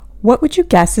What would you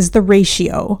guess is the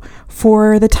ratio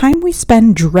for the time we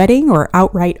spend dreading or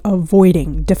outright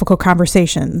avoiding difficult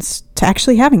conversations to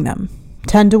actually having them?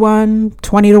 10 to 1,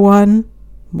 20 to 1,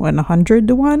 100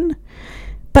 to 1?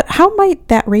 But how might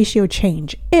that ratio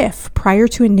change if, prior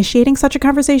to initiating such a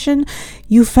conversation,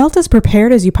 you felt as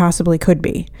prepared as you possibly could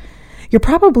be? You're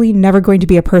probably never going to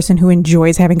be a person who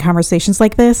enjoys having conversations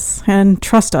like this, and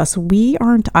trust us, we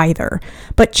aren't either.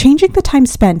 But changing the time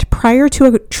spent prior to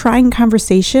a trying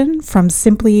conversation from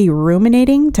simply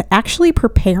ruminating to actually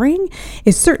preparing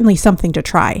is certainly something to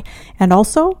try, and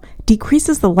also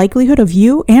decreases the likelihood of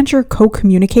you and your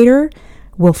co-communicator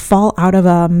will fall out of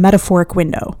a metaphoric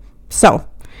window. So,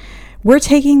 we're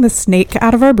taking the snake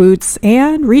out of our boots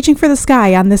and reaching for the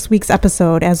sky on this week's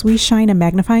episode as we shine a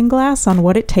magnifying glass on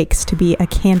what it takes to be a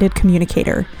candid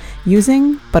communicator,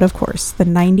 using, but of course, the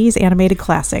 90s animated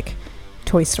classic,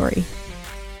 Toy Story.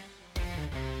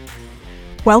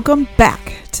 Welcome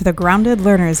back to the Grounded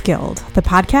Learners Guild, the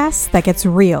podcast that gets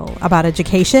real about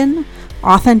education,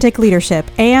 authentic leadership,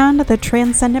 and the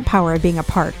transcendent power of being a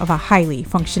part of a highly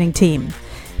functioning team.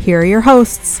 Here are your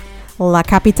hosts, La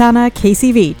Capitana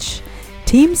Casey Veach,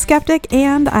 Team Skeptic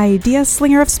and Idea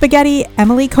Slinger of Spaghetti,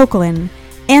 Emily Coquelin,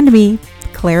 and me,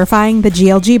 clarifying the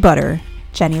GLG butter,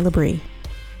 Jenny Labrie.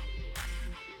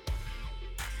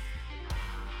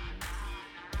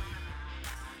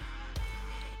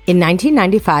 In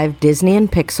 1995, Disney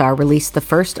and Pixar released the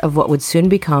first of what would soon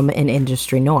become an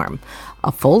industry norm,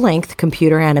 a full-length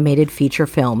computer-animated feature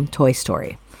film, Toy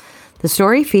Story. The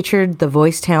story featured the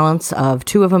voice talents of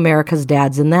two of America's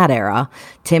dads in that era,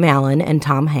 Tim Allen and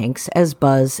Tom Hanks, as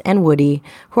Buzz and Woody,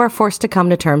 who are forced to come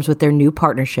to terms with their new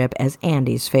partnership as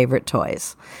Andy's favorite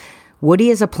toys.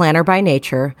 Woody is a planner by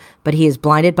nature, but he is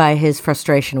blinded by his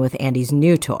frustration with Andy's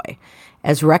new toy.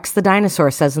 As Rex the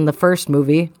dinosaur says in the first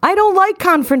movie, "I don't like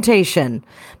confrontation."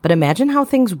 But imagine how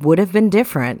things would have been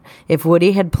different if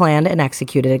Woody had planned and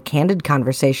executed a candid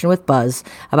conversation with Buzz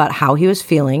about how he was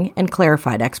feeling and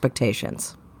clarified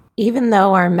expectations. Even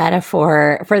though our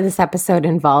metaphor for this episode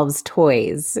involves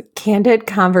toys, candid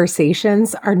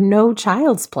conversations are no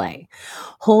child's play.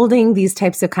 Holding these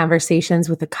types of conversations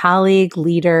with a colleague,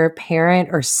 leader, parent,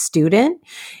 or student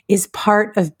is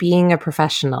part of being a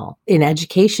professional in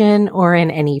education or in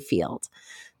any field.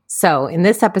 So in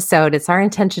this episode, it's our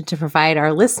intention to provide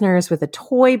our listeners with a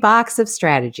toy box of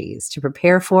strategies to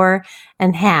prepare for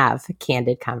and have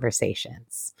candid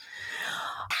conversations.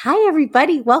 Hi,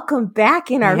 everybody. Welcome back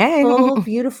in our full,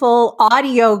 beautiful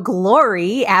audio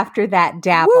glory after that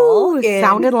dabble. Woo, it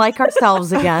sounded like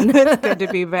ourselves again. It's good to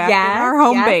be back in our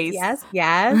home base.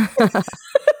 Yes.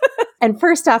 And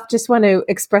first off, just want to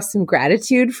express some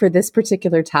gratitude for this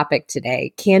particular topic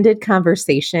today. Candid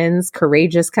conversations,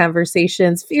 courageous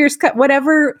conversations, fierce,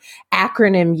 whatever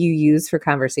acronym you use for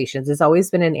conversations has always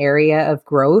been an area of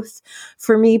growth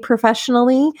for me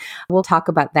professionally. We'll talk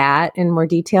about that in more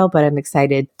detail, but I'm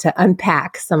excited to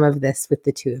unpack some of this with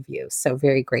the two of you. So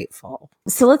very grateful.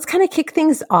 So let's kind of kick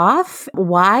things off.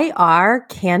 Why are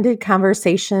candid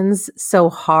conversations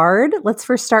so hard? Let's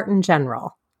first start in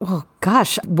general. Well,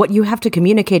 gosh, what you have to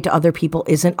communicate to other people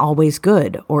isn't always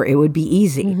good, or it would be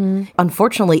easy. Mm-hmm.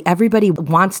 Unfortunately, everybody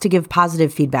wants to give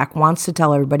positive feedback, wants to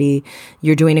tell everybody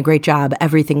you're doing a great job,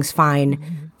 everything's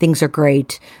fine, things are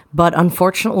great. But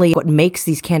unfortunately, what makes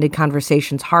these candid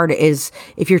conversations hard is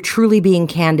if you're truly being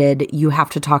candid, you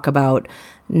have to talk about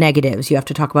negatives. You have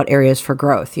to talk about areas for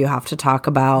growth. You have to talk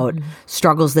about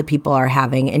struggles that people are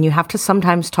having. And you have to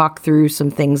sometimes talk through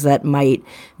some things that might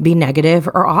be negative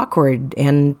or awkward.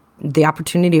 And the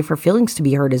opportunity for feelings to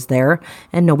be heard is there,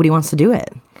 and nobody wants to do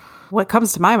it. What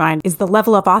comes to my mind is the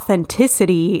level of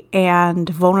authenticity and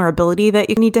vulnerability that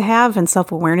you need to have and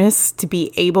self-awareness to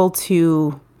be able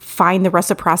to find the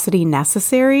reciprocity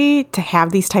necessary to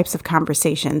have these types of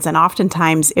conversations. And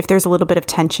oftentimes, if there's a little bit of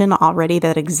tension already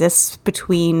that exists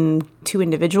between two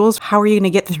individuals, how are you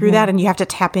going to get through that? And you have to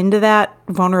tap into that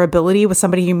vulnerability with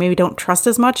somebody you maybe don't trust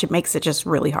as much. It makes it just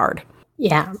really hard.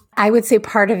 Yeah, I would say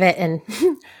part of it, and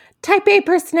type A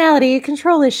personality,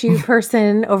 control issue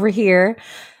person over here,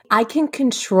 I can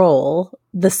control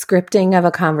the scripting of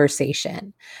a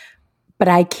conversation, but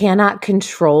I cannot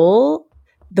control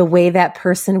the way that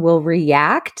person will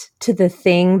react to the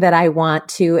thing that I want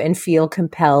to and feel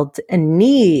compelled and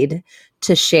need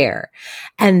to share.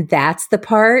 And that's the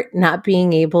part, not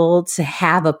being able to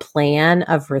have a plan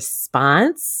of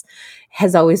response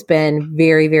has always been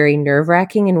very, very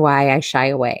nerve-wracking and why I shy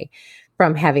away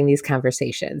from having these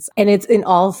conversations. And it's in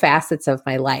all facets of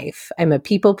my life. I'm a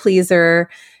people pleaser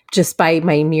just by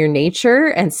my mere nature.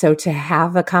 And so to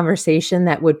have a conversation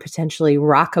that would potentially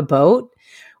rock a boat,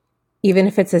 even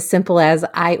if it's as simple as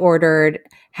I ordered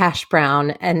hash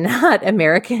brown and not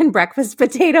American breakfast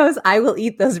potatoes, I will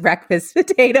eat those breakfast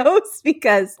potatoes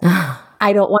because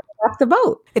I don't want to rock the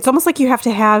boat. It's almost like you have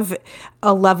to have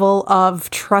a level of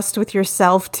trust with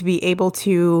yourself to be able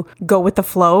to go with the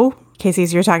flow. Casey,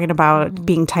 as you're talking about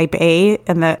being type A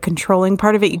and the controlling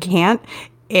part of it, you can't.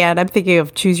 And I'm thinking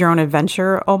of choose your own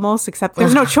adventure almost, except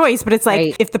there's no choice. But it's like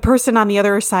Right. if the person on the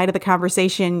other side of the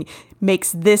conversation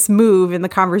makes this move in the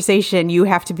conversation, you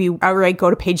have to be outright go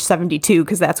to page 72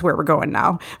 because that's where we're going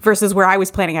now. Versus where I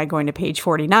was planning on going to page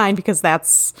 49 because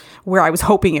that's where I was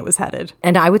hoping it was headed.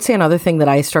 And I would say another thing that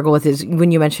I struggle with is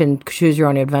when you mentioned choose your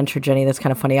own adventure, Jenny, that's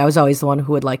kind of funny. I was always the one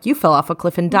who would like, you fell off a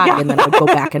cliff and died. And then I would go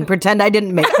back and pretend I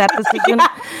didn't make that decision.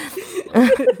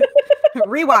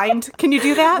 Rewind. Can you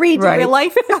do that? Redo. Real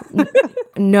life?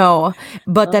 No,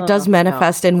 but that does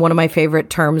manifest in one of my favorite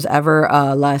terms ever,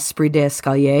 l'esprit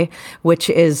d'escalier, which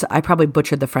is, I probably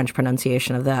butchered the French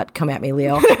pronunciation of that. Come at me,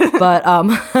 Leo. But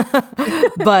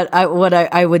what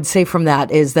I would say from that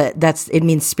is that it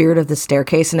means spirit of the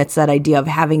staircase. And it's that idea of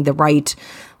having the right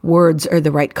words or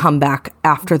the right comeback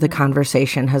after the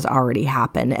conversation has already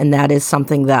happened. And that is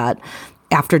something that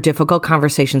after difficult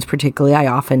conversations, particularly, I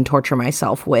often torture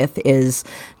myself with is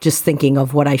just thinking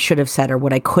of what I should have said or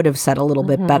what I could have said a little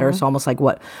bit better. So almost like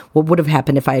what would have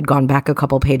happened if I had gone back a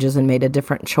couple pages and made a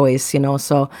different choice,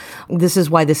 So this is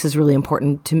why this is really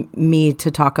important to me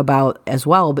to talk about as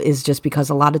well, is just because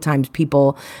a lot of times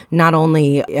people not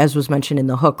only, as was mentioned in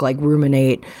the hook, like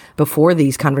ruminate before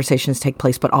these conversations take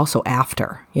place, but also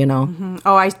after,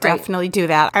 Oh, I definitely do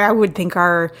that. I would think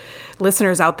our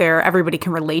listeners out there, everybody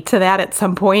can relate to that at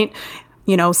some point.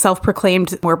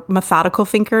 Self-proclaimed more methodical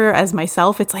thinker as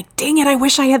myself, it's like, dang it, I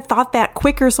wish I had thought that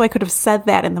quicker so I could have said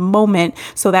that in the moment.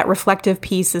 So that reflective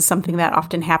piece is something that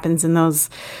often happens in those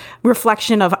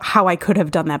reflection of how I could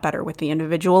have done that better with the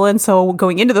individual. And so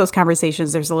going into those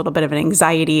conversations, there's a little bit of an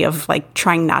anxiety of like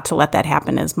trying not to let that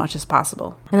happen as much as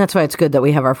possible. And that's why it's good that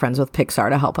we have our friends with Pixar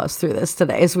to help us through this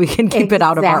today, so we can keep it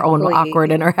out of our own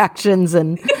awkward interactions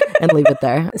and leave it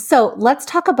there. So let's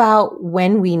talk about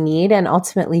when we need and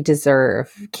ultimately deserve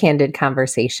candid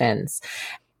conversations.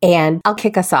 And I'll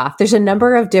kick us off. There's a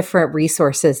number of different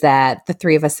resources that the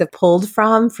three of us have pulled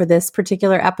from for this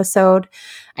particular episode.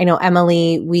 I know,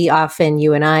 Emily,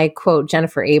 you and I quote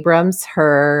Jennifer Abrams,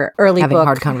 her early book, Having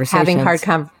Hard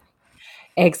Conversations.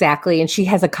 Exactly. And she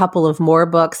has a couple of more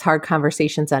books, Hard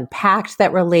Conversations Unpacked,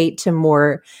 that relate to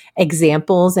more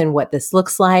examples and what this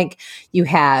looks like. You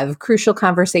have Crucial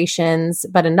Conversations,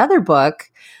 but another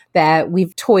book that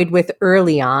we've toyed with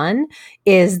early on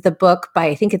is the book by,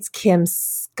 I think it's Kim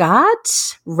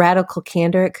Scott, Radical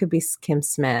Candor. It could be Kim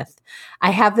Smith.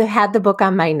 I have had the book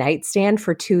on my nightstand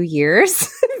for 2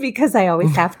 years because I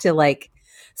always have to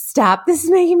stop. This is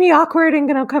making me awkward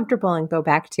and uncomfortable and go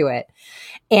back to it.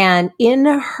 And in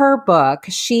her book,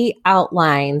 she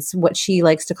outlines what she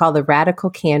likes to call the radical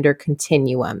candor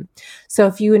continuum. So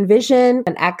if you envision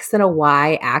an X and a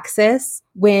Y axis,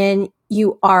 when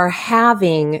you are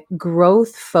having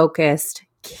growth-focused,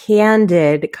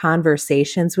 candid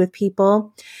conversations with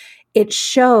people, it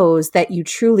shows that you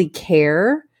truly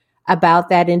care about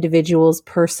that individual's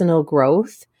personal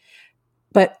growth,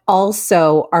 but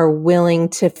also are willing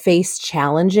to face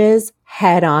challenges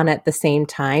head on at the same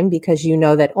time, because you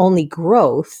know that only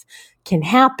growth can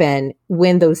happen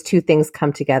when those two things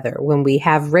come together. When we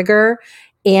have rigor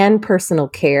and personal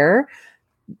care,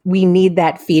 we need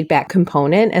that feedback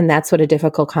component, and that's what a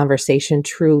difficult conversation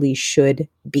truly should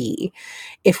be.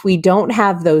 If we don't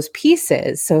have those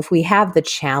pieces, so if we have the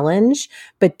challenge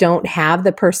but don't have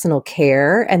the personal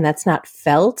care, and that's not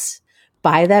felt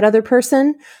by that other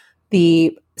person,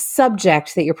 the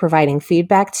subject that you're providing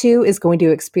feedback to is going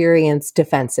to experience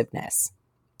defensiveness,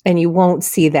 and you won't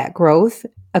see that growth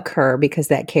occur because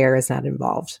that care is not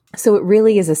involved. So it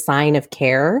really is a sign of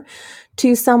care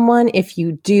to someone if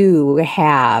you do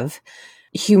have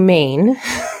humane,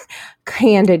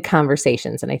 candid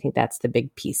conversations. And I think that's the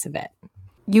big piece of it.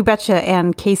 You betcha.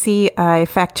 And Casey, I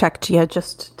fact checked you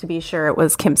just to be sure it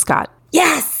was Kim Scott.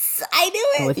 Yes, I knew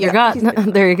it. With your gut.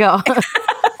 There you go.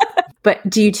 But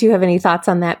do you two have any thoughts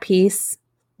on that piece?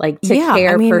 Like to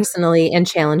care personally and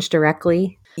challenge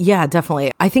directly? Yeah,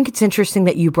 definitely. I think it's interesting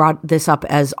that you brought this up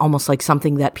as almost like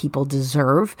something that people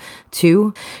deserve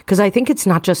too, because I think it's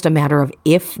not just a matter of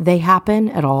if they happen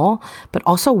at all, but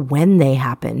also when they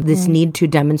happen. This need to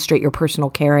demonstrate your personal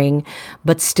caring,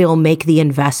 but still make the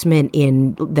investment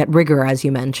in that rigor, as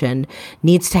you mentioned,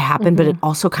 needs to happen, but it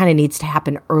also kind of needs to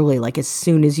happen early, like as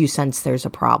soon as you sense there's a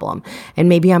problem. And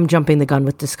maybe I'm jumping the gun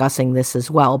with discussing this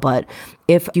as well, but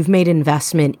if you've made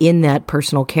investment in that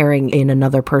personal caring in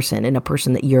another person, in a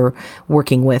person that that you're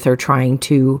working with or trying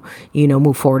to,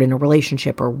 move forward in a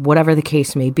relationship or whatever the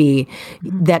case may be.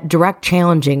 That direct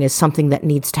challenging is something that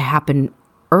needs to happen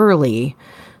early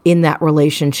in that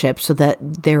relationship so that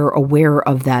they're aware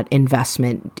of that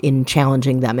investment in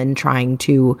challenging them and trying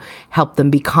to help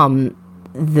them become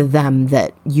the them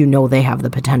that they have the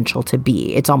potential to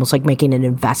be. It's almost like making an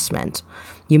investment.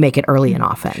 You make it early and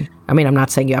often. I mean, I'm not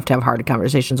saying you have to have hard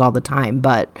conversations all the time,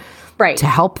 but to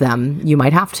help them, you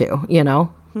might have to,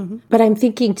 Mm-hmm. But I'm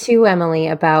thinking too, Emily,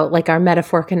 about like our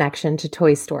metaphor connection to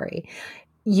Toy Story.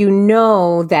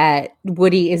 That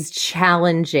Woody is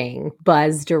challenging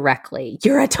Buzz directly.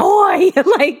 You're a toy!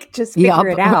 Like, just figure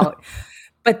it out.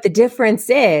 But the difference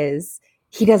is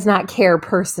he does not care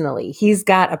personally. He's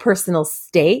got a personal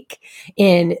stake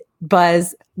in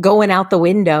Buzz going out the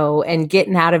window and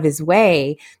getting out of his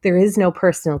way. There is no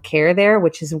personal care there,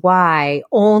 which is why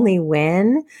only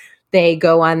when they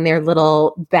go on their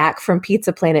little back from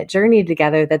Pizza Planet journey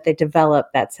together that they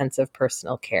develop that sense of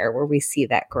personal care where we see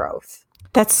that growth.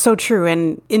 That's so true.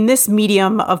 And in this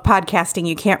medium of podcasting,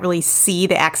 you can't really see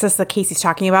the access that Casey's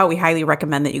talking about. We highly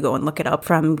recommend that you go and look it up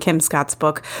from Kim Scott's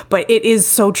book. But it is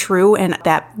so true. And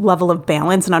that level of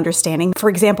balance and understanding. For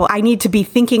example, I need to be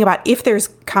thinking about if there's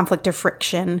conflict or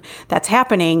friction that's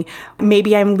happening,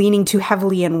 maybe I'm leaning too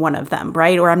heavily in one of them,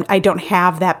 right? Or I don't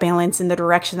have that balance in the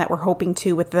direction that we're hoping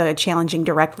to with the challenging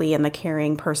directly and the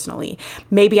caring personally.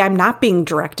 Maybe I'm not being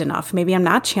direct enough. Maybe I'm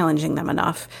not challenging them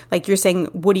enough. Like you're saying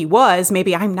Woody was, maybe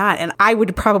I'm not. And I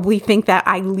would probably think that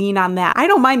I lean on that. I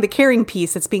don't mind the caring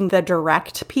piece. It's being the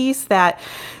direct piece that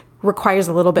requires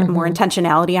a little bit more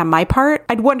intentionality on my part.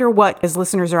 I'd wonder what, as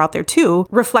listeners are out there too,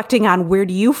 reflecting on where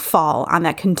do you fall on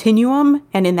that continuum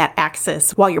and in that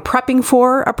axis while you're prepping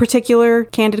for a particular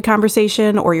candid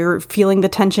conversation or you're feeling the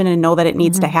tension and know that it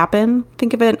needs to happen.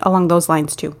 Think of it along those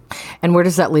lines too. And where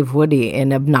does that leave Woody?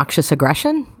 In obnoxious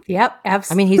aggression? Yep,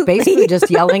 absolutely. I mean, he's basically just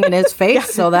yelling in his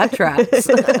face, so that tracks.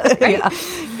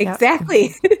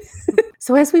 Exactly.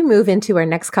 So as we move into our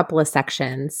next couple of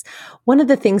sections, one of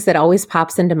the things that always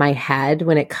pops into my head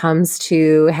when it comes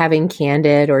to having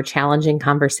candid or challenging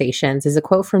conversations is a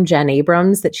quote from Jen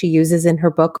Abrams that she uses in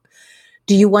her book.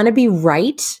 Do you want to be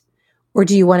right or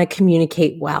do you want to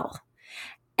communicate well?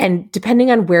 And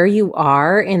depending on where you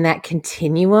are in that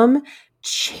continuum,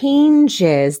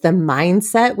 changes the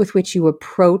mindset with which you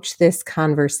approach this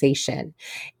conversation.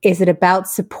 Is it about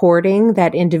supporting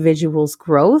that individual's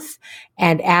growth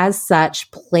and as such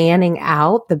planning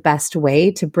out the best way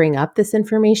to bring up this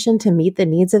information to meet the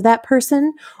needs of that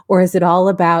person? Or is it all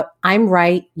about, I'm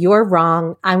right, you're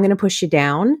wrong, I'm going to push you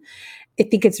down? I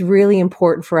think it's really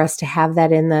important for us to have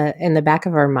that in the back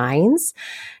of our minds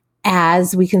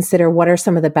as we consider what are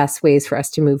some of the best ways for us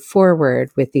to move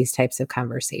forward with these types of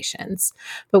conversations.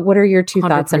 But what are your two 100%.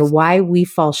 Thoughts on why we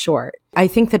fall short? I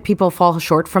think that people fall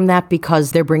short from that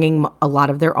because they're bringing a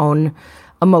lot of their own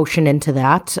emotion into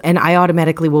that. And I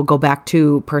automatically will go back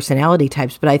to personality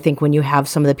types. But I think when you have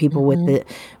some of the people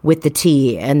with the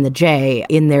T and the J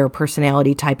in their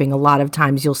personality typing, a lot of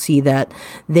times you'll see that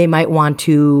they might want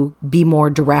to be more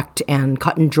direct and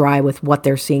cut and dry with what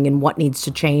they're seeing and what needs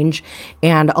to change.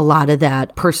 And a lot of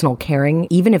that personal caring,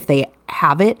 even if they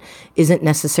have it, isn't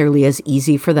necessarily as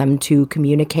easy for them to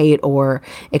communicate or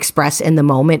express in the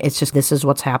moment. It's just, this is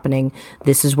what's happening.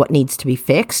 This is what needs to be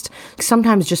fixed.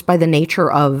 Sometimes just by the nature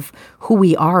of who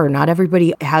we are, not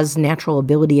everybody has natural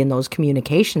ability in those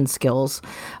communication skills.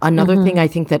 Another thing I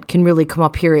think that can really come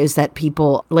up here is that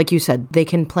people, like you said, they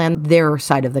can plan their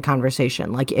side of the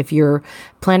conversation. Like if you're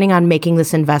planning on making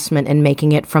this investment and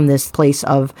making it from this place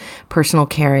of personal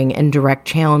caring and direct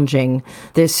challenging,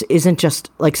 this isn't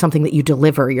just like something that you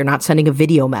deliver. You're not sending a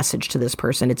video message to this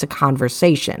person. It's a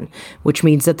conversation, which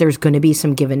means that there's going to be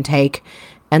some give and take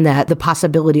and that the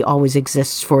possibility always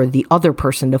exists for the other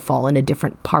person to fall in a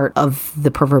different part of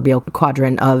the proverbial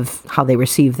quadrant of how they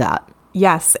receive that.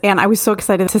 Yes. And I was so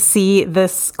excited to see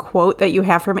this quote that you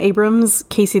have from Abrams,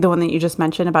 Casey, the one that you just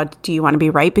mentioned about, do you want to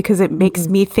be right? Because it makes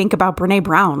me think about Brene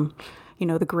Brown. You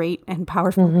know, the great and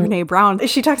powerful Brene Brown.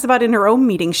 She talks about in her own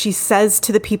meetings, she says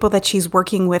to the people that she's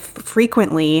working with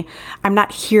frequently, I'm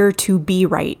not here to be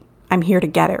right. I'm here to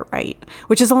get it right,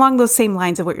 which is along those same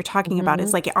lines of what you're talking about.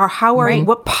 It's like,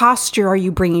 what posture are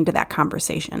you bringing to that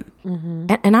conversation?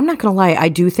 And I'm not going to lie, I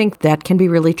do think that can be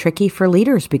really tricky for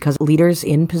leaders because leaders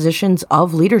in positions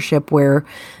of leadership where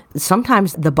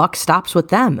sometimes the buck stops with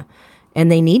them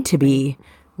and they need to be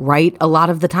right a lot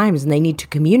of the times, and they need to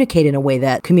communicate in a way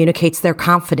that communicates their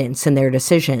confidence in their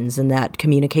decisions and that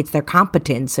communicates their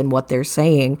competence in what they're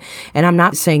saying. And I'm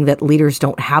not saying that leaders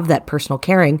don't have that personal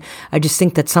caring. I just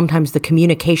think that sometimes the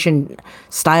communication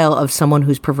style of someone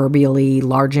who's proverbially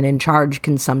large and in charge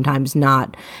can sometimes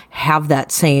not have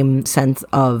that same sense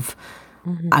of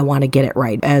I want to get it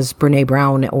right, as Brene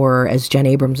Brown or as Jen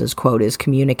Abrams' quote is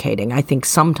communicating. I think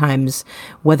sometimes,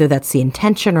 whether that's the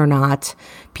intention or not,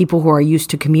 people who are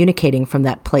used to communicating from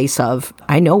that place of,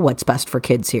 I know what's best for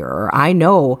kids here, or I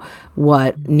know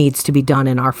what needs to be done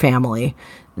in our family,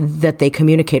 that they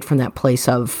communicate from that place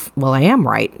of, well, I am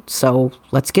right, so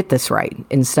let's get this right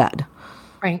instead.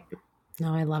 Right.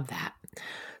 No, I love that.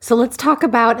 So let's talk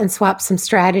about and swap some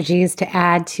strategies to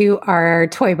add to our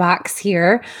toy box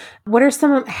here. What are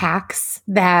some hacks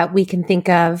that we can think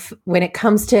of when it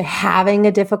comes to having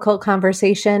a difficult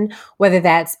conversation, whether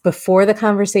that's before the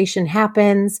conversation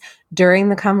happens, during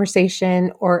the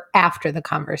conversation, or after the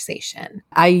conversation?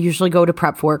 I usually go to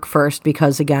prep work first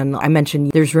because, again, I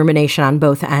mentioned there's rumination on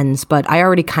both ends, but I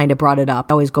already kind of brought it up.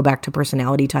 I always go back to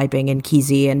personality typing and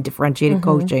Kizzy and differentiated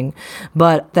coaching,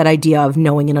 but that idea of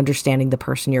knowing and understanding the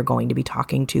person you're going to be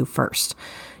talking to first.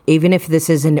 Even if this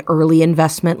is an early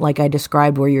investment, like I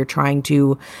described, where you're trying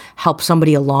to help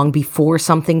somebody along before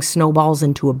something snowballs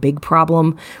into a big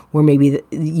problem, where maybe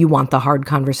you want the hard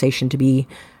conversation to be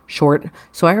short.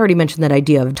 So I already mentioned that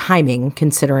idea of timing,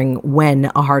 considering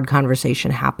when a hard conversation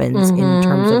happens in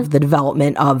terms of the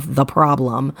development of the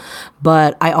problem.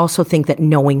 But I also think that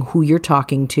knowing who you're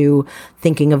talking to,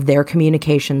 thinking of their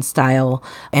communication style,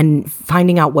 and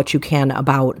finding out what you can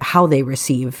about how they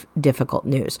receive difficult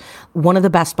news. One of the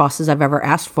best bosses I've ever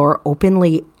asked for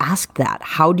openly asked that.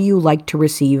 How do you like to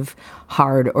receive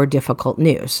hard or difficult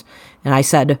news? And I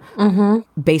said,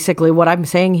 basically what I'm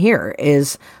saying here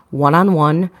is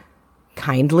one-on-one,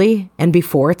 kindly, and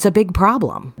before it's a big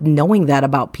problem. Knowing that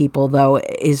about people, though,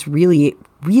 is really,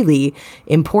 really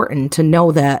important to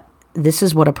know that this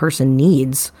is what a person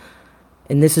needs,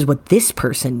 and this is what this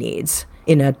person needs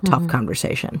in a tough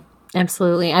conversation.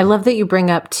 Absolutely. I love that you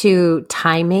bring up too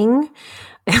timing.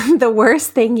 The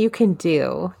worst thing you can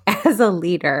do as a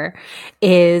leader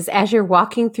is, as you're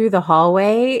walking through the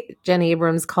hallway, Jen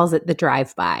Abrams calls it the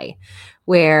drive-by,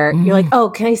 where you're like,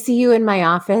 oh, can I see you in my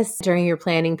office during your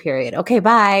planning period? Okay,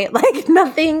 bye. Like,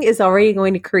 nothing is already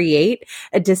going to create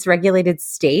a dysregulated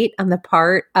state on the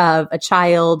part of a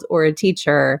child or a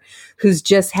teacher who's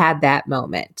just had that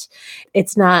moment.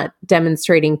 It's not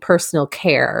demonstrating personal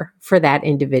care for that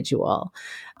individual.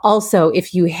 Also,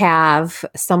 if you have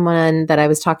someone that I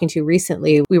was talking to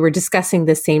recently, we were discussing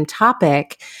the same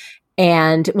topic.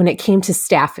 And when it came to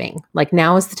staffing, like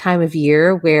now is the time of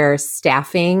year where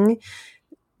staffing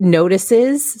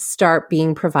notices start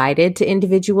being provided to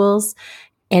individuals.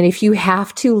 And if you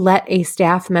have to let a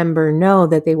staff member know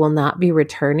that they will not be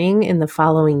returning in the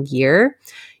following year,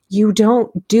 you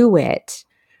don't do it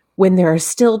when there are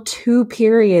still 2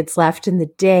 periods left in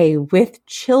the day with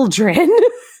children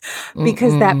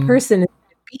because that person is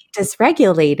be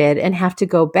dysregulated and have to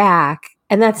go back.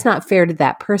 And that's not fair to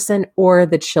that person or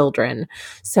the children.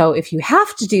 So if you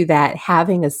have to do that,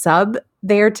 having a sub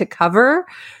there to cover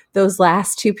those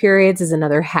last 2 periods is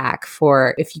another hack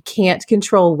for, if you can't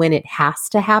control when it has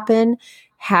to happen,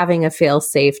 having a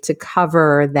fail-safe to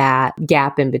cover that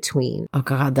gap in between. Oh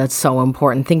God, that's so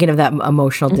important. Thinking of that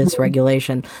emotional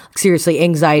dysregulation. Seriously,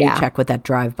 anxiety check with that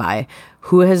drive-by.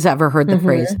 Who has ever heard the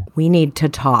phrase, we need to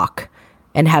talk,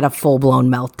 and had a full-blown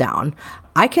meltdown?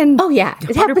 I can... Oh yeah,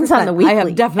 it happens on the weekly. I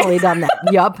have definitely done that.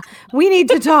 Yup. We need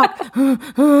to talk.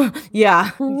 Yeah,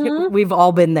 we've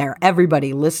all been there.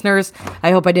 Everybody, listeners,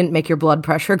 I hope I didn't make your blood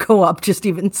pressure go up just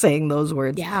even saying those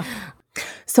words. Yeah.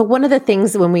 So one of the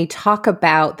things when we talk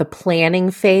about the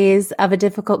planning phase of a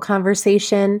difficult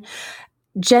conversation,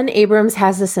 Jen Abrams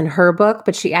has this in her book,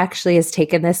 but she actually has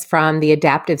taken this from the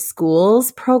Adaptive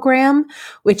Schools program,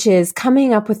 which is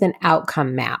coming up with an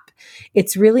outcome map.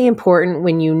 It's really important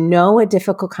when you know a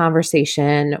difficult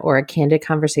conversation or a candid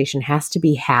conversation has to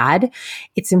be had.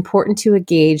 It's important to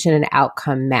engage in an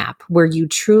outcome map where you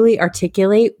truly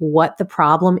articulate what the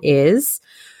problem is,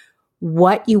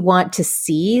 what you want to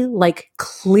see, like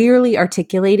clearly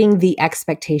articulating the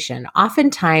expectation.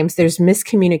 Oftentimes there's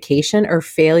miscommunication or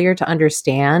failure to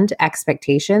understand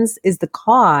expectations is the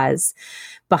cause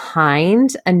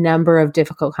behind a number of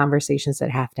difficult conversations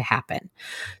that have to happen.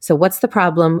 So what's the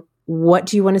problem? What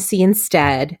do you want to see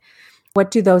instead? What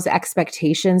do those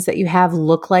expectations that you have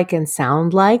look like and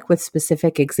sound like with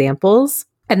specific examples?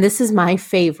 And this is my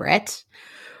favorite.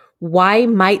 Why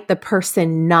might the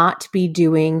person not be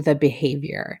doing the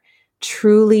behavior?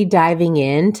 truly diving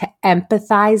in to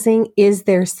empathizing. Is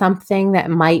there something that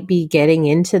might be getting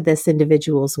into this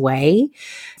individual's way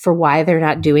for why they're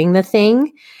not doing the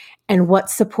thing? And what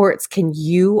supports can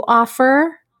you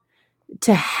offer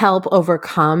to help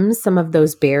overcome some of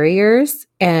those barriers?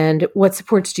 And what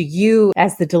supports do you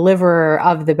as the deliverer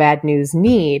of the bad news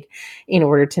need in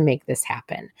order to make this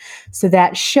happen? So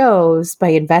that shows by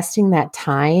investing that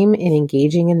time in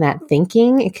engaging in that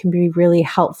thinking, it can be really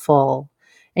helpful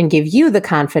and give you the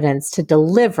confidence to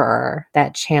deliver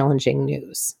that challenging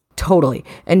news. Totally.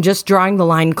 And just drawing the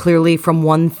line clearly from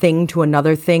one thing to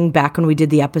another thing. Back when we did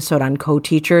the episode on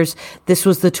co-teachers, this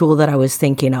was the tool that I was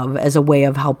thinking of as a way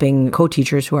of helping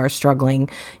co-teachers who are struggling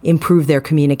improve their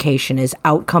communication, is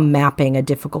outcome mapping a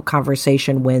difficult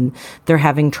conversation when they're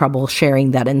having trouble sharing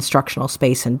that instructional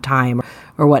space and time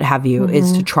or what have you,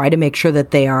 is to try to make sure that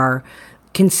they are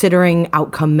considering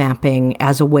outcome mapping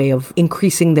as a way of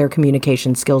increasing their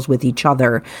communication skills with each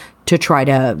other to try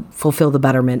to fulfill the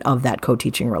betterment of that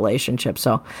co-teaching relationship.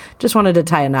 So just wanted to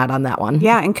tie a knot on that one.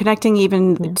 Yeah, and connecting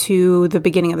even to the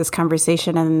beginning of this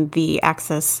conversation and the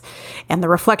axis and the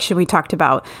reflection we talked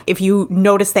about. If you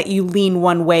notice that you lean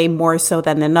one way more so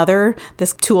than another,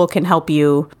 this tool can help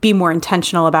you be more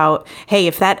intentional about, hey,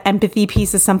 if that empathy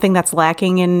piece is something that's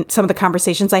lacking in some of the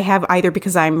conversations I have, either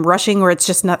because I'm rushing or it's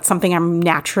just not something I'm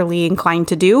naturally inclined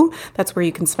to do, that's where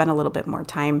you can spend a little bit more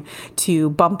time to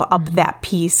bump up that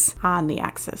piece on the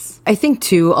axis. I think,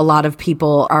 too, a lot of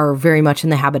people are very much in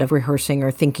the habit of rehearsing or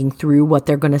thinking through what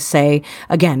they're going to say.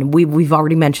 Again, we've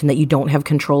already mentioned that you don't have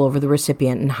control over the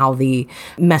recipient and how the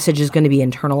message is going to be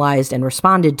internalized and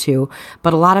responded to.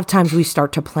 But a lot of times we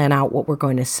start to plan out what we're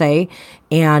going to say.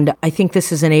 And I think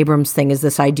this is an Abrams thing, is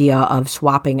this idea of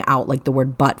swapping out like the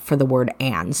word but for the word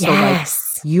and. So like,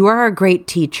 you are a great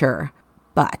teacher,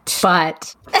 but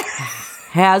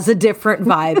has a different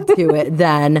vibe to it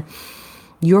than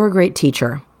you're a great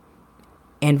teacher,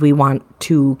 and we want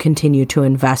to continue to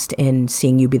invest in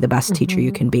seeing you be the best teacher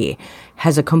you can be.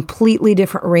 Has a completely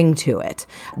different ring to it.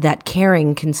 That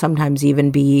caring can sometimes even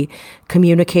be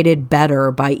communicated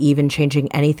better by even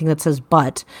changing anything that says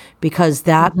but, because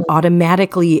that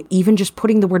automatically, even just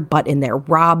putting the word but in there,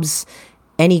 robs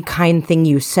any kind thing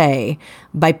you say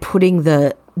by putting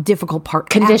the difficult part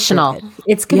conditional.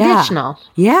 It's conditional.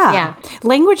 Yeah.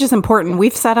 Language is important.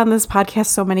 We've said on this podcast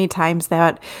so many times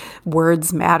that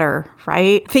words matter,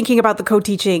 right? Thinking about the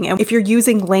co-teaching, and if you're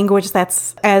using language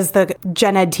that's, as the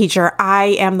gen ed teacher,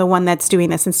 I am the one that's doing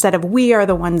this instead of we are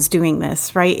the ones doing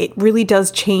this, right? It really does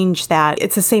change that.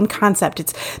 It's the same concept.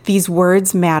 It's these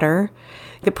words matter.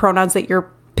 The pronouns that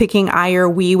you're picking, I or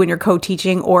we, when you're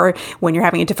co-teaching, or when you're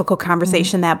having a difficult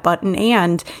conversation, that button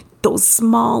and those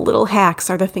small little hacks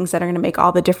are the things that are going to make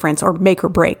all the difference or make or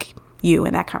break you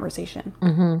in that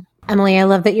conversation. Emily, I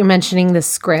love that you're mentioning the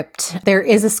script. There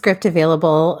is a script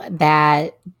available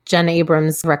that Jen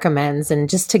Abrams recommends. And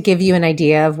just to give you an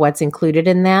idea of what's included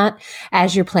in that,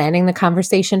 as you're planning the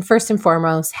conversation, first and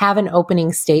foremost, have an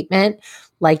opening statement,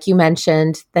 like you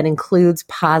mentioned, that includes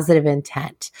positive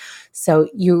intent. So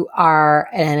you are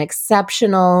an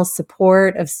exceptional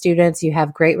support of students. You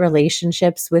have great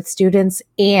relationships with students.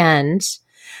 And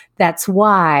that's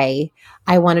why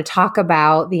I want to talk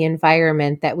about the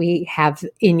environment that we have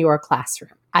in your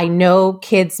classroom. I know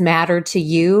kids matter to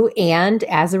you. And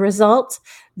as a result,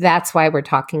 that's why we're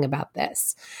talking about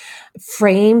this.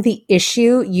 Frame the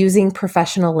issue using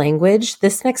professional language.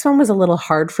 This next one was a little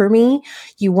hard for me.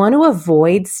 You want to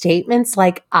avoid statements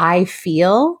like I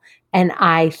feel and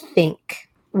I think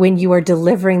when you are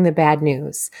delivering the bad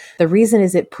news. The reason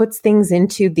is it puts things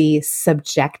into the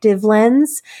subjective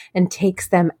lens and takes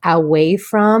them away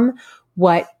from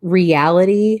what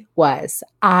reality was.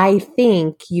 I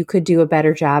think you could do a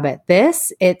better job at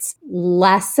this. It's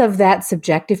less of that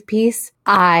subjective piece.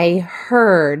 I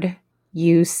heard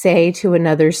you say to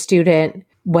another student,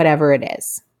 whatever it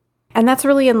is. And that's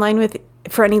really in line with,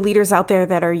 for any leaders out there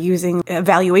that are using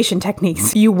evaluation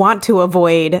techniques, you want to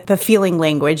avoid the feeling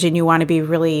language and you want to be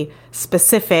really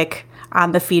specific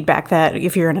on the feedback that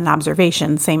if you're in an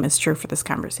observation, same is true for this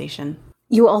conversation.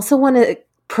 You also want to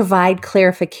provide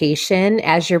clarification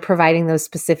as you're providing those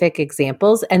specific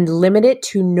examples and limit it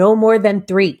to no more than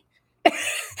 3.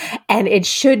 And it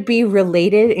should be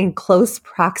related in close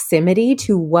proximity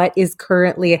to what is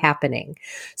currently happening.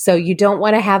 So you don't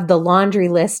want to have the laundry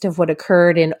list of what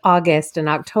occurred in August and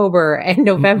October and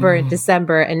November and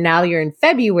December, and now you're in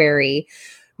February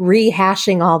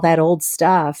rehashing all that old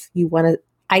stuff. You want to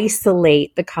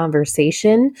isolate the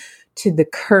conversation to the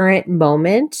current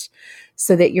moment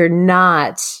so that you're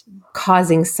not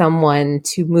causing someone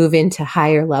to move into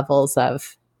higher levels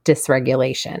of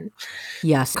dysregulation.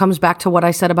 Yes. Comes back to what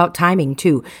I said about timing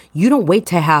too. You don't wait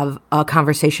to have a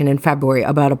conversation in February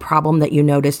about a problem that you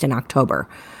noticed in October,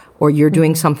 or you're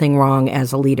doing something wrong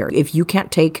as a leader. If you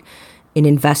can't take an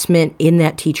investment in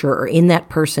that teacher or in that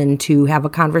person to have a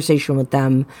conversation with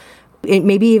them,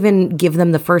 maybe even give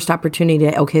them the first opportunity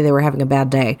to, okay, they were having a bad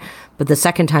day, but the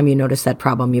second time you notice that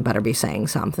problem, you better be saying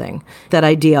something. That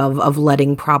idea of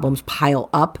letting problems pile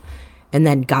up and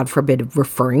then, God forbid,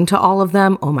 referring to all of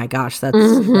them, oh my gosh, that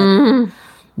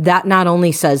not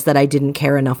only says that I didn't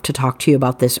care enough to talk to you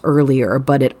about this earlier,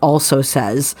 but it also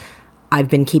says I've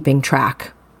been keeping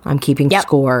track. I'm keeping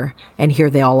score, and here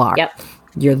they all are. Yep.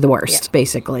 You're the worst,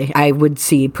 basically. I would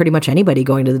see pretty much anybody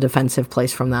going to the defensive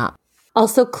place from that.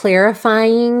 Also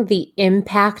clarifying the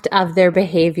impact of their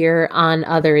behavior on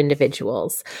other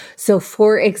individuals. So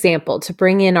for example, to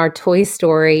bring in our Toy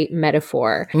Story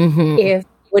metaphor, if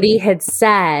Woody had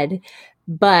said,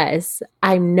 Buzz,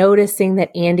 I'm noticing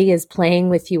that Andy is playing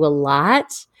with you a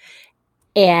lot,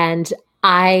 and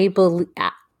I believe,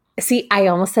 I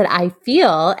almost said I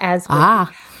feel as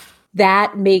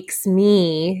that makes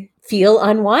me feel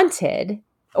unwanted.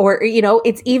 Or,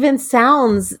 it even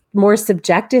sounds more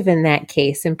subjective in that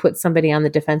case and put somebody on the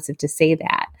defensive to say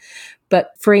that.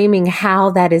 But framing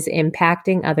how that is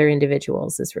impacting other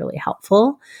individuals is really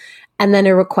helpful. And then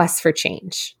a request for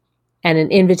change and an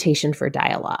invitation for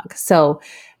dialogue. So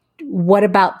what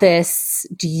about this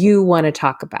do you want to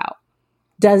talk about?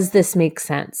 Does this make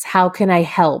sense? How can I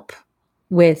help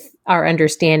with our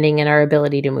understanding and our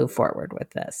ability to move forward with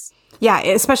this? Yeah,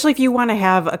 especially if you want to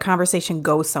have a conversation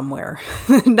go somewhere.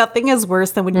 Nothing is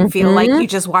worse than when you feel like you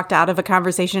just walked out of a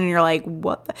conversation and you're like,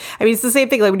 what? It's the same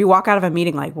thing like when you walk out of a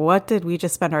meeting, like, what did we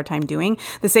just spend our time doing?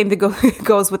 The same thing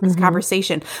goes with this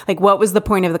conversation. Like, what was the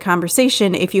point of the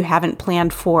conversation if you haven't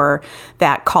planned for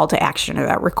that call to action or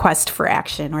that request for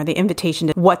action or the invitation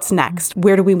to what's next?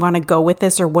 Where do we want to go with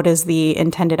this, or what is the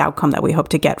intended outcome that we hope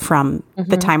to get from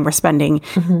the time we're spending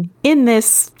in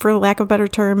this, for lack of a better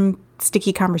term,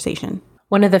 sticky conversation?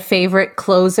 One of the favorite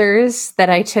closers that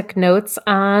I took notes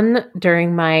on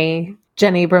during my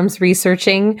Jen Abrams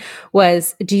researching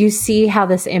was, do you see how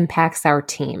this impacts our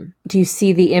team? Do you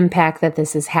see the impact that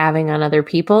this is having on other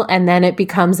people? And then it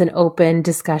becomes an open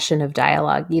discussion of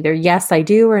dialogue. Either yes, I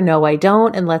do, or no, I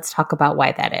don't. And let's talk about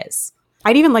why that is.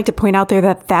 I'd even like to point out there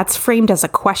that that's framed as a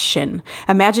question.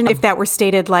 Imagine if that were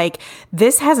stated like,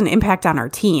 this has an impact on our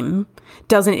team.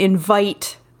 Doesn't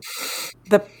invite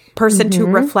the person to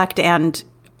reflect and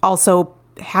also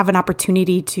have an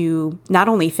opportunity to not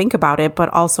only think about it, but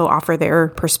also offer their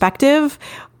perspective.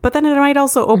 But then it might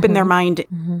also open their mind.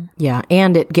 Yeah,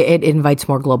 and it invites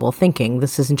more global thinking.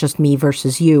 This isn't just me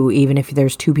versus you. Even if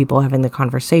there's two people having the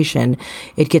conversation,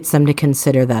 it gets them to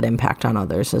consider that impact on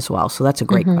others as well. So that's a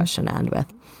great question to end with.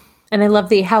 And I love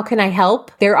the how can I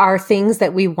help? There are things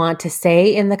that we want to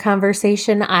say in the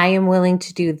conversation. I am willing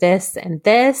to do this and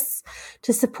this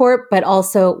to support, but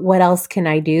also what else can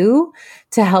I do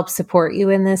to help support you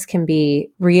in this can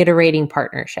be reiterating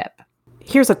partnership.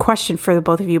 Here's a question for the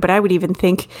both of you, but I would even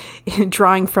think,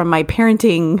 drawing from my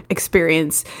parenting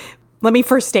experience, let me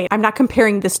first state, I'm not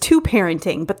comparing this to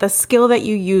parenting, but the skill that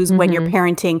you use when you're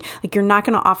parenting, like you're not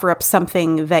going to offer up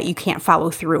something that you can't follow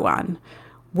through on.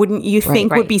 Wouldn't you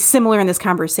think would be similar in this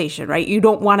conversation, right? You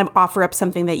don't want to offer up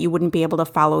something that you wouldn't be able to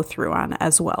follow through on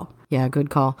as well. Yeah, good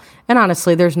call. And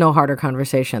honestly, there's no harder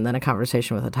conversation than a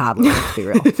conversation with a toddler, let's be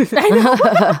real.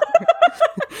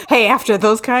 Hey, after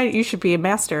those kind, you should be a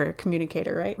master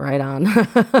communicator, right? Right on.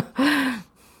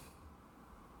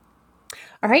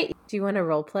 All right. Do you want to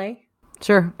role play?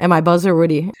 Sure. Am I Buzz or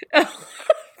Woody?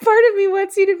 Part of me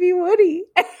wants you to be Woody.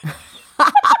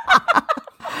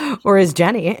 Or is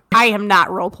Jenny? I am not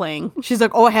role-playing. She's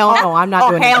like, oh, hell no, I'm not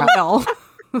doing hell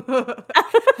that.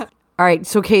 no. All right,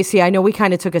 so Casey, I know we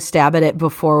kind of took a stab at it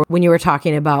before when you were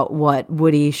talking about what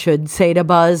Woody should say to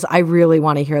Buzz. I really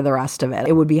want to hear the rest of it.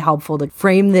 It would be helpful to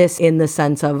frame this in the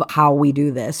sense of how we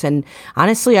do this. And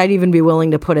honestly, I'd even be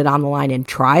willing to put it on the line and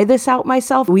try this out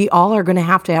myself. We all are going to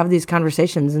have these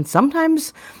conversations, and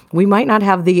sometimes we might not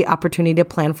have the opportunity to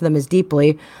plan for them as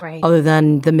deeply, other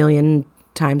than the million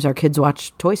times our kids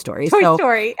watch Toy Story. Toy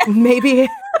Story.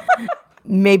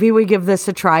 Maybe we give this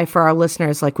a try for our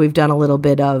listeners, like we've done a little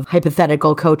bit of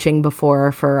hypothetical coaching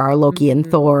before for our Loki and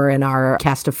Thor and our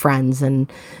cast of Friends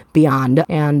and beyond.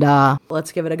 And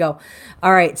let's give it a go.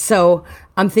 All right. So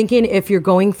I'm thinking if you're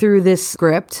going through this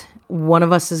script, one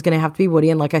of us is going to have to be Woody.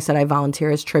 And like I said, I volunteer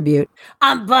as tribute.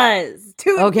 I'm Buzz.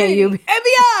 To okay, you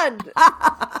and beyond.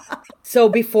 So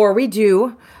before we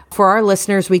do, For our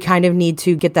listeners, we kind of need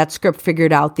to get that script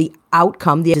figured out. The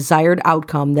outcome, the desired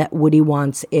outcome that Woody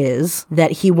wants is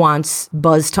that he wants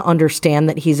Buzz to understand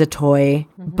that he's a toy,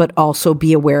 but also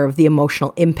be aware of the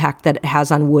emotional impact that it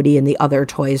has on Woody and the other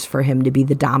toys for him to be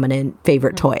the dominant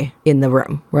favorite toy in the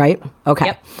room, right? Okay.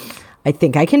 Yep. I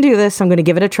think I can do this. I'm going to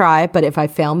give it a try, but if I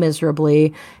fail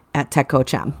miserably, at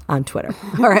TechCoachM on Twitter.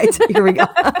 All right, here we go.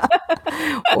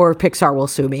 Or Pixar will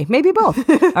sue me. Maybe both.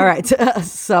 All right.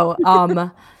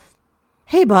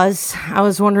 Hey, Buzz, I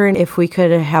was wondering if we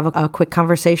could have a quick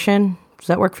conversation. Does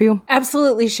that work for you?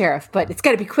 Absolutely, Sheriff, but it's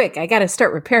got to be quick. I got to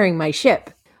start repairing my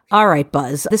ship. All right,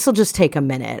 Buzz, this will just take a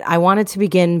minute. I wanted to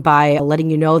begin by letting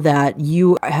you know that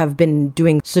you have been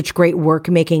doing such great work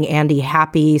making Andy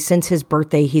happy. Since his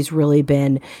birthday, he's really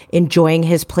been enjoying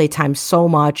his playtime so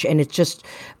much, and it's just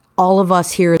all of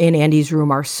us here in Andy's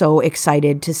room are so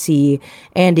excited to see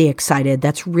Andy excited.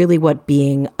 That's really what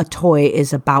being a toy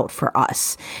is about for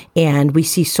us. And we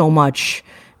see so much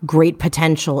great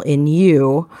potential in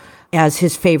you as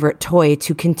his favorite toy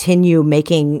to continue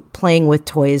playing with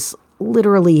toys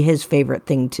literally his favorite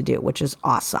thing to do, which is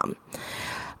awesome.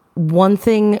 One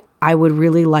thing I would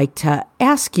really like to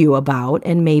ask you about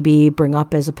and maybe bring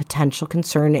up as a potential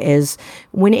concern is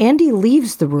when Andy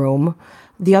leaves the room,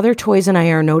 the other toys and I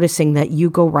are noticing that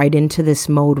you go right into this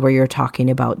mode where you're talking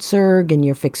about Zurg and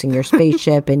you're fixing your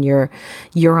spaceship and you're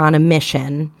on a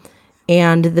mission.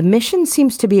 And the mission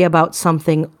seems to be about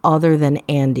something other than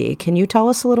Andy. Can you tell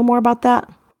us a little more about that?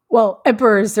 Well,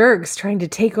 Emperor Zurg's trying to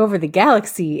take over the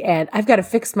galaxy, and I've got to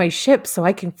fix my ship so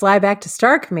I can fly back to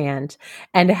Star Command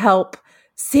and help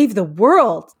save the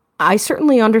world. I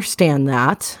certainly understand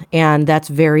that, and that's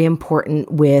very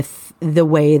important with the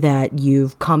way that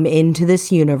you've come into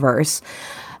this universe.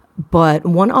 But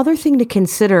one other thing to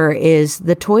consider is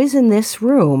the toys in this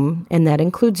room, and that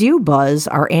includes you, Buzz,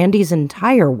 are Andy's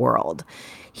entire world.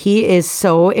 He is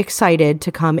so excited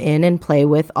to come in and play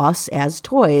with us as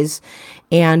toys,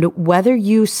 and whether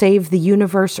you save the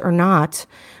universe or not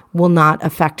will not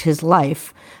affect his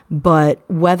life. But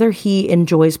whether he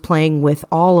enjoys playing with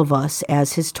all of us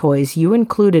as his toys, you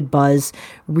included, Buzz,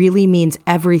 really means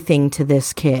everything to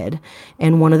this kid.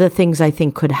 And one of the things I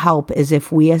think could help is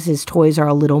if we as his toys are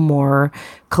a little more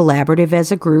collaborative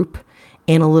as a group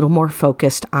and a little more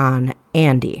focused on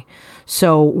Andy.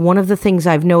 So one of the things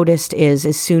I've noticed is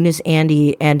as soon as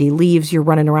Andy leaves, you're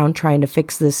running around trying to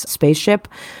fix this spaceship.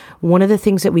 One of the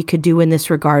things that we could do in this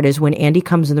regard is when Andy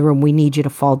comes in the room, we need you to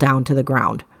fall down to the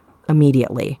ground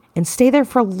immediately and stay there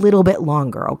for a little bit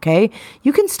longer, okay?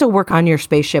 You can still work on your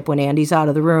spaceship when Andy's out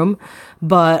of the room,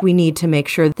 but we need to make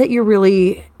sure that you're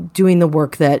really doing the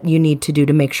work that you need to do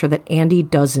to make sure that Andy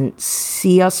doesn't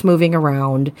see us moving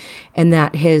around and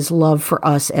that his love for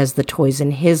us as the toys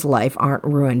in his life aren't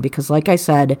ruined. Because like I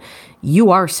said, you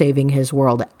are saving his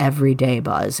world every day,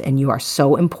 Buzz, and you are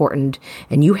so important,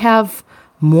 and you have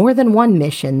more than one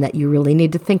mission that you really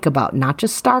need to think about, not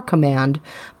just Star Command,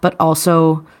 but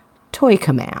also Toy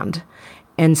Command.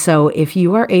 And so if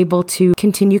you are able to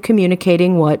continue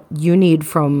communicating what you need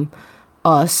from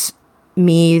us,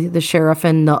 me, the sheriff,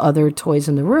 and the other toys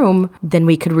in the room, then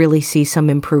we could really see some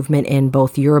improvement in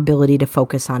both your ability to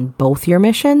focus on both your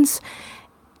missions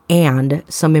and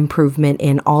some improvement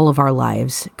in all of our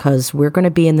lives, because we're going to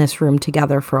be in this room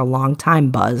together for a long time,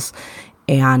 Buzz.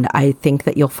 And I think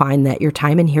that you'll find that your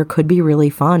time in here could be really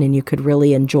fun and you could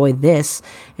really enjoy this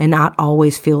and not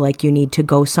always feel like you need to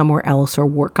go somewhere else or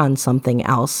work on something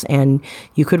else. And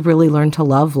you could really learn to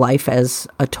love life as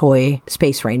a toy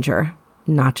space ranger,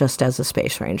 not just as a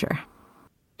space ranger.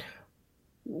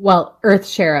 Well, Earth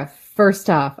Sheriff, first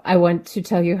off, I want to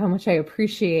tell you how much I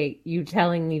appreciate you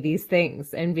telling me these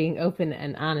things and being open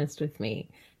and honest with me.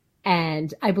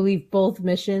 And I believe both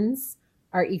missions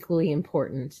are equally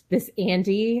important. This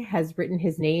Andy has written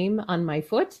his name on my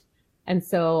foot, and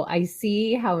so I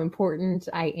see how important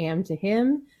I am to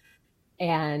him.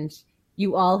 And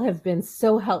you all have been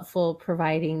so helpful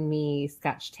providing me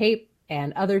Scotch tape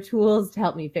and other tools to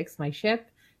help me fix my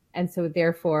ship. And so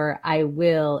therefore, I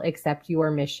will accept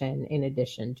your mission in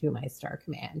addition to my Star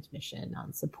Command mission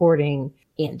on supporting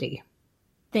Andy.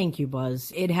 Thank you,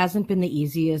 Buzz. It hasn't been the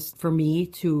easiest for me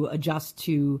to adjust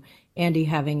to Andy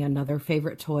having another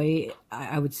favorite toy.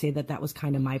 I would say that was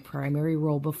kind of my primary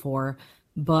role before,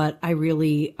 but I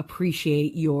really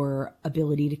appreciate your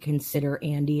ability to consider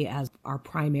Andy as our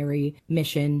primary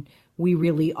mission. We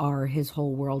really are his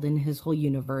whole world and his whole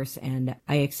universe, and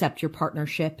I accept your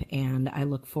partnership, and I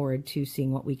look forward to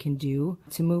seeing what we can do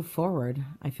to move forward.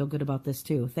 I feel good about this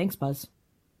too. Thanks, Buzz.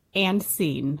 And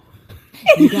scene.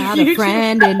 You got a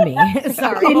friend in me.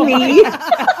 Sorry. In me.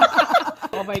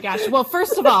 Oh my gosh. Well,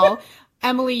 first of all,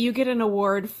 Emily, you get an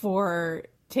award for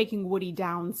taking Woody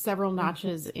down several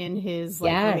notches in his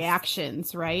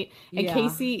reactions, right? And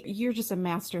Casey, you're just a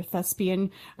master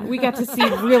thespian. We got to see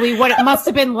really what it must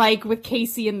have been like with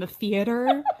Casey in the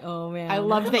theater. Oh man, I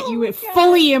loved that you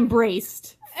fully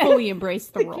embraced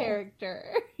the role. Character.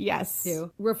 Yes.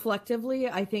 Reflectively,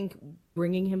 I think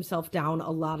bringing himself down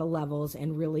a lot of levels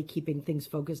and really keeping things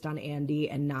focused on Andy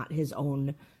and not his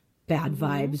own bad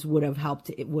vibes would have helped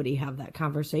Woody have that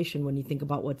conversation. When you think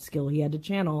about what skill he had to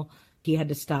channel, he had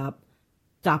to stop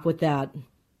with that,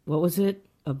 what was it?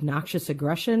 Obnoxious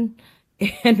aggression,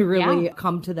 and really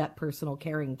come to that personal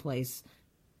caring place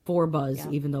for Buzz,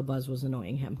 even though Buzz was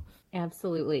annoying him.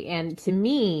 Absolutely. And to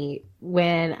me,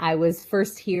 when I was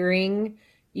first hearing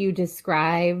you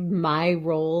describe my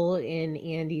role in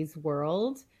Andy's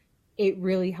world, it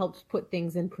really helped put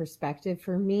things in perspective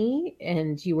for me.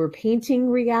 And you were painting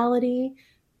reality,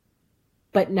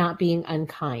 but not being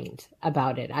unkind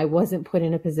about it. I wasn't put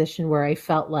in a position where I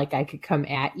felt like I could come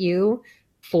at you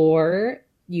for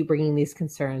you bringing these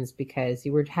concerns, because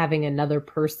you were having another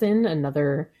person,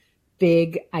 another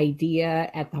big idea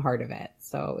at the heart of it.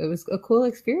 So it was a cool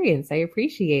experience. I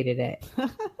appreciated it.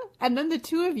 And then the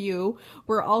two of you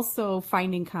were also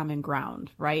finding common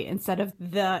ground, right? Instead of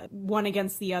the one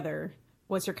against the other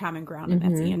was your common ground, and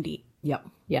that's Andy. Yep.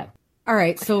 All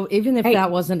right, so even if that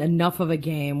wasn't enough of a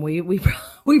game, we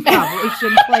probably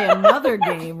should play another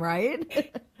game,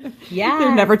 right? Yeah. There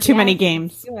are never too many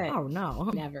games. Oh,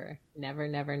 no. Never.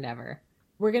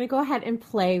 We're going to go ahead and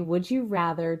play Would You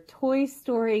Rather Toy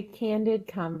Story Candid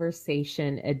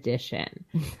Conversation Edition.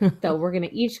 So we're going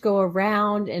to each go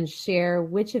around and share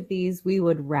which of these we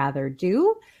would rather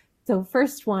do. So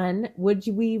first one, would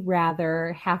we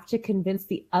rather have to convince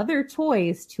the other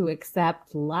toys to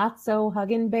accept Lotso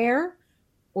Huggin' Bear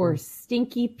or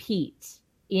Stinky Pete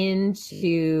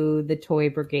into the Toy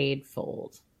Brigade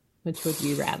fold? Which would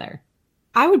you rather?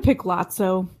 I would pick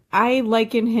Lotso. I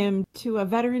liken him to a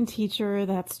veteran teacher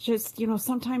that's just,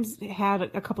 sometimes had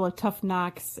a couple of tough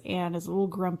knocks and is a little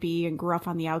grumpy and gruff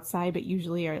on the outside, but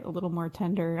usually are a little more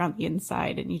tender on the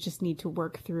inside. And you just need to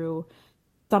work through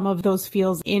some of those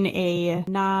feels in a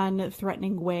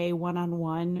non-threatening way,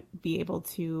 one-on-one, be able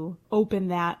to open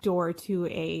that door to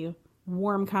a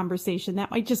warm conversation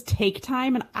that might just take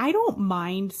time. And I don't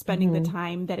mind spending the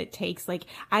time that it takes. Like,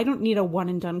 I don't need a one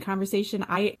and done conversation.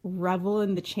 I revel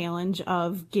in the challenge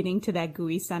of getting to that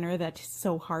gooey center that's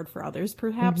so hard for others,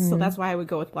 perhaps. So that's why I would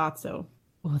go with Lotso.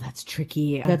 Oh, that's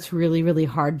tricky. That's really, really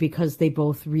hard, because they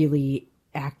both really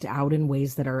act out in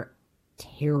ways that are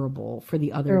terrible for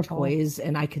the other toys.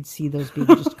 And I could see those being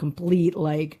just complete,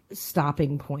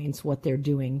 stopping points, what they're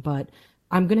doing. But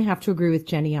I'm going to have to agree with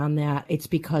Jenny on that. It's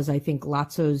because I think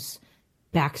Lotso's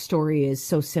backstory is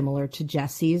so similar to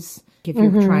Jesse's. If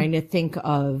you're trying to think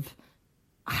of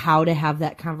how to have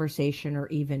that conversation, or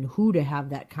even who to have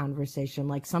that conversation,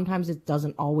 sometimes it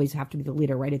doesn't always have to be the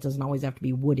leader, right? It doesn't always have to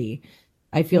be Woody.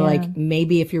 I feel like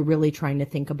maybe if you're really trying to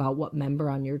think about what member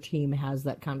on your team has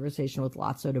that conversation with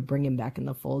Lotso to bring him back in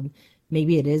the fold,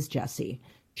 maybe it is Jessie.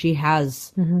 She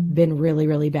has been really,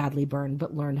 really badly burned,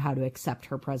 but learned how to accept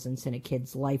her presence in a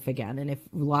kid's life again. And if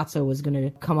Lotso was going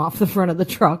to come off the front of the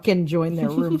truck and join their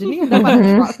room, didn't he come on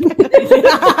a truck?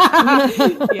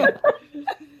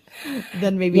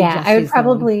 Then maybe Jessie's I would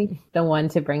probably the one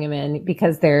to bring him in,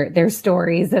 because their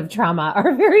stories of trauma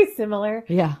are very similar.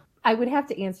 Yeah. I would have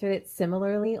to answer it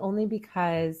similarly, only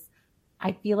because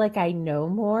I feel like I know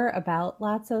more about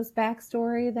Lotso's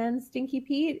backstory than Stinky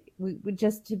Pete. We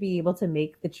just to be able to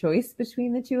make the choice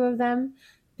between the two of them,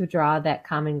 to draw that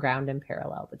common ground and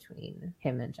parallel between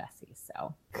him and Jessie.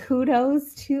 So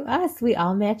kudos to us. We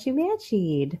all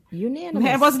matchy-matchied. Unanimous.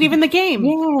 That wasn't even the game.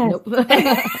 Yeah. Nope.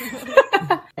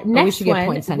 Next we should get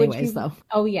points anyways, though.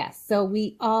 Oh, yes. So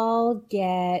we all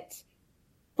get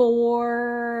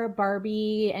 4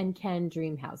 Barbie and Ken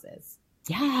dream houses.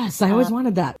 Yes, I always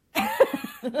wanted that.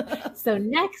 So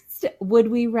next, would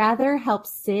we rather help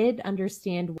Sid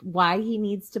understand why he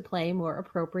needs to play more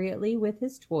appropriately with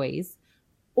his toys,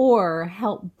 or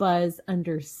help Buzz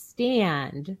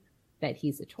understand that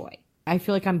he's a toy? I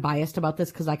feel like I'm biased about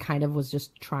this because I kind of was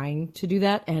just trying to do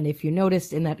that. And if you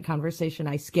noticed in that conversation,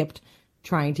 I skipped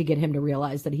trying to get him to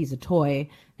realize that he's a toy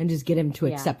and just get him to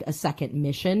accept a second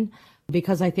mission,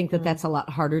 because I think that that's a lot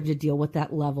harder to deal with,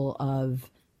 that level of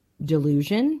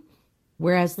delusion.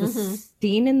 Whereas the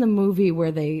scene in the movie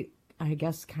where they, I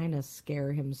guess, kind of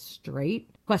scare him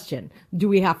straight. Question, do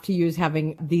we have to use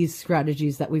having these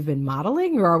strategies that we've been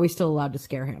modeling, or are we still allowed to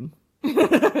scare him?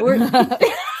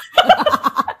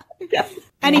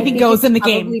 Anything goes in the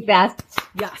game. Best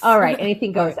Yes. All right.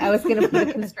 Anything goes. I was going to put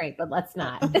a constraint, but let's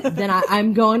not. Then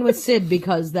I'm going with Sid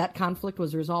because that conflict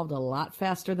was resolved a lot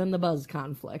faster than the Buzz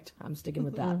conflict. I'm sticking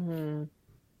with that. Mm-hmm.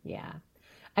 Yeah.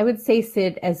 I would say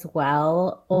Sid as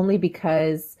well, only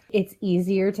because it's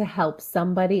easier to help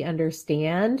somebody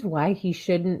understand why he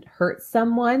shouldn't hurt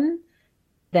someone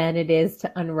than it is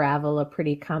to unravel a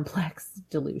pretty complex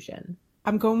delusion.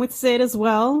 I'm going with Sid as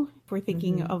well. We're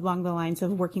thinking along the lines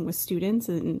of working with students,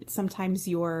 and sometimes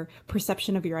your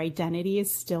perception of your identity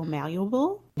is still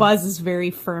malleable. Buzz is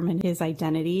very firm in his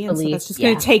identity, and so that's just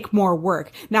going to take more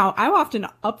work. Now, I'm often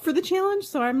up for the challenge,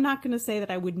 so I'm not going to say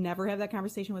that I would never have that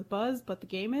conversation with Buzz, but the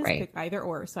game is pick either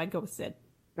or, so I'd go with Sid.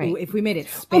 Right. Ooh, if we made it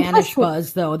Spanish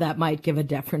Buzz, though, that might give a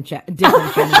different answer.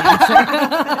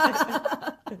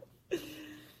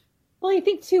 Well, I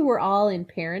think, too, we're all in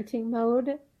parenting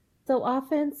mode so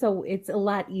often. So it's a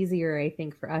lot easier, I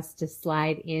think, for us to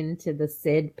slide into the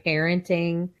Sid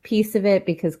parenting piece of it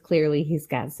because clearly he's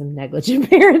got some negligent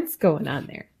parents going on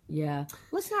there. Yeah.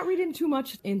 Let's not read in too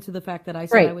much into the fact that I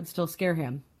said I would still scare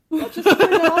him. Let's just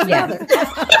put it all together.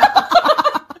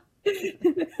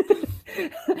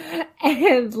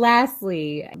 And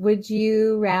lastly, would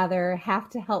you rather have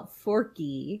to help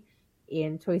Forky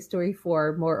in Toy Story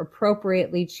 4 more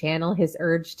appropriately channel his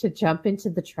urge to jump into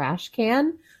the trash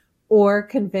can, or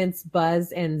convince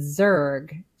Buzz and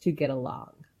Zurg to get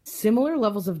along? Similar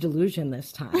levels of delusion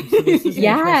this time. So this is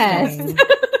interesting.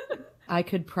 I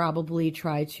could probably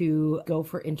try to go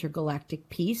for intergalactic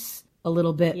peace a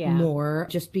little bit more,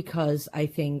 just because I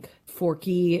think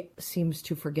Forky seems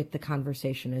to forget the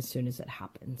conversation as soon as it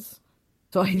happens.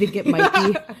 So I think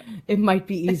it might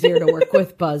be easier to work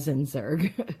with Buzz and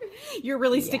Zurg. You're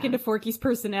really sticking to Forky's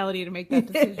personality to make that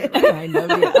decision. Kind of,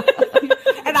 yeah.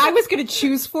 And I was going to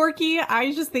choose Forky.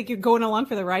 I just think going along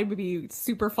for the ride would be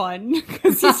super fun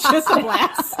because he's just a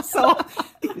blast. So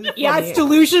yeah, it's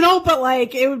delusional, but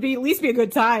like it would be at least be a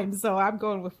good time. So I'm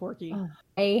going with Forky.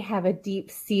 I have a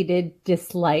deep-seated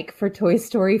dislike for Toy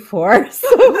Story 4,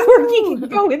 so Forky can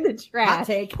go in the trash.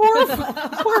 Poor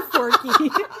Forky.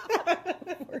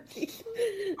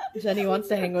 Jenny wants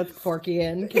to hang with Forky,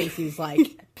 and Casey's like,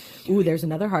 ooh, there's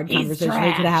another hard conversation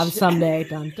we could have someday.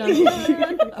 Dun, dun,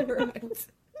 dun. Right.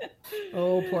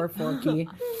 Oh, poor Forky.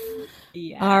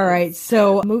 Yes. All right,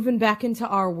 so moving back into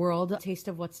our world, a taste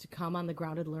of what's to come on the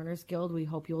Grounded Learners Guild. We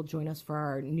hope you'll join us for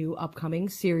our new upcoming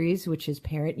series, which is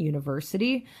Parent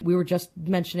University. We were just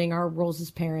mentioning our roles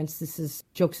as parents. This is,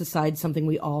 jokes aside, something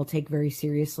we all take very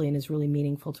seriously and is really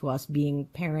meaningful to us, being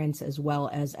parents as well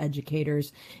as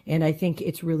educators. And I think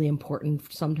it's really important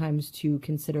sometimes to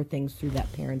consider things through that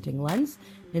parenting lens.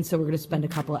 And so we're going to spend a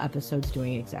couple of episodes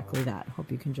doing exactly that. Hope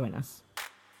you can join us.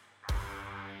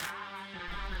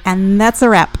 And that's a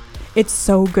wrap. It's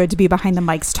so good to be behind the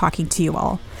mics talking to you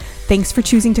all. Thanks for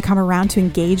choosing to come around to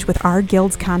engage with our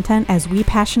guild's content as we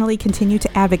passionately continue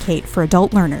to advocate for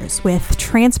adult learners with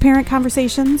transparent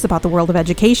conversations about the world of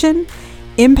education,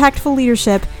 impactful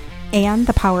leadership, and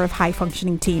the power of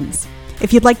high-functioning teams.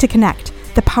 If you'd like to connect,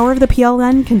 the power of the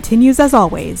PLN continues as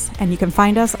always, and you can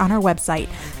find us on our website,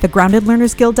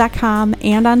 thegroundedlearnersguild.com,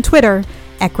 and on Twitter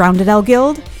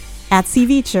 @GroundedLGuild,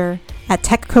 @CVeacher,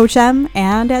 @TechCoachM,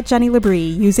 and @Jenny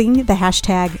Labrie using the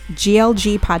hashtag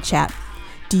GLGPodchat.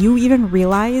 Do you even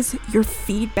realize your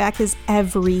feedback is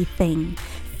everything?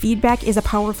 Feedback is a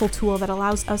powerful tool that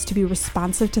allows us to be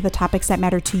responsive to the topics that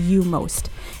matter to you most.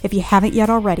 If you haven't yet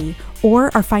already, or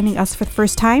are finding us for the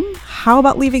first time, how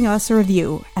about leaving us a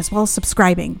review, as well as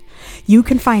subscribing? You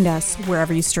can find us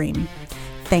wherever you stream.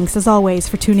 Thanks as always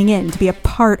for tuning in to be a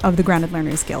part of the Grounded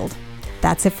Learners Guild.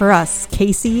 That's it for us,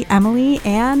 Casey, Emily,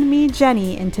 and me,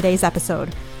 Jenny, in today's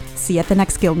episode. See you at the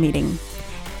next guild meeting.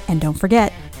 And don't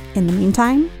forget, in the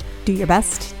meantime, do your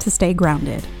best to stay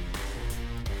grounded.